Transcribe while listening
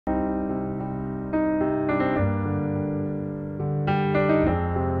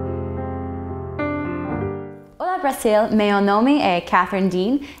Brasil, meu nome é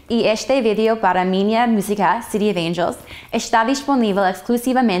Kathryn e este vídeo para minha música City of Angels está disponível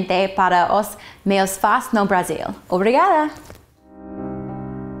exclusivamente para os meus fãs no Brasil. Obrigada!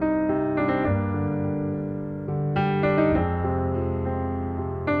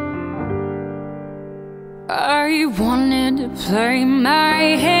 I wanted to play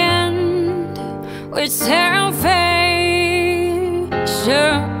my hand with salvation,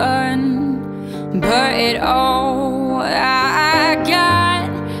 but all I got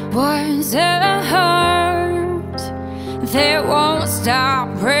was a heart that won't stop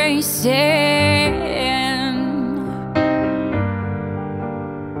racing,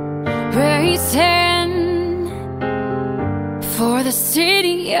 for the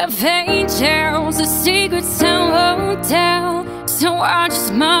city of angels, a secret sound won't tell. So I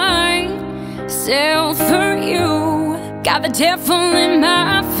just myself for you. Got the devil in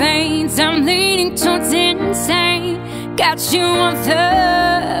my veins, I'm leaning towards insane. Got you on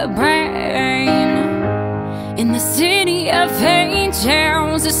the brain. In the city of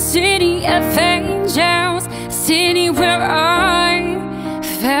angels, a city of angels, city where I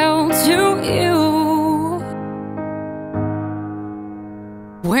fell to you.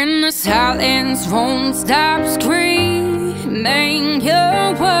 When the silence won't stop screaming,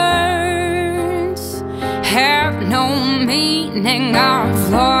 your words have no meaning. I've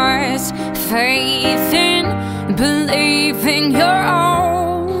lost faith in believing you're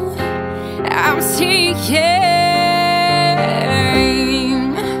all I'm seeking.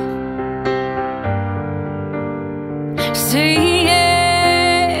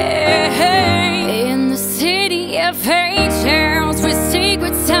 In the city of angels, with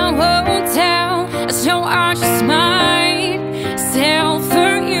secrets I won't tell, so I just myself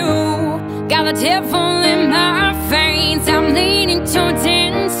for you. Got the devil in my veins, I'm leaning towards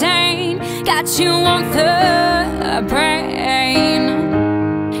insane. Got you on the brain.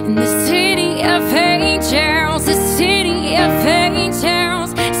 In the city of angels, the city of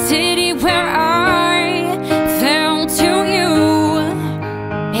angels, city where I fell to you.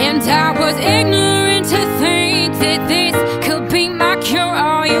 And I was ignorant to think that this could be my cure.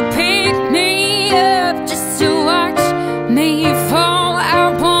 Oh, you picked me up just to watch me fall. I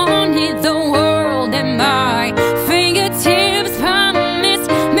wanted the world at my fingertips, promised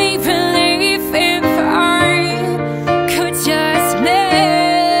me relief if I could just make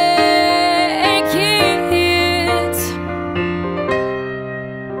it.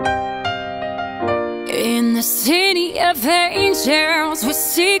 In the city of angels, with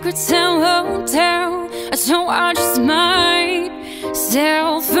secrets I won't tell, so I just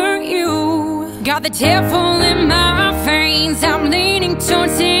myself for you. Got the devil in my veins, I'm leaning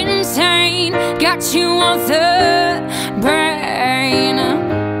towards insane. Got you on the brain.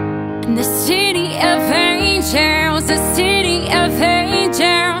 In the city of angels, the city of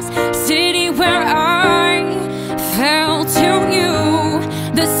angels, city where I fell to you.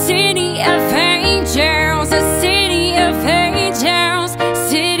 The city of angels, the city of angels,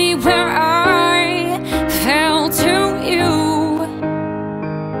 city where I fell to you.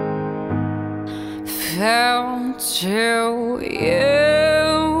 Fell to you.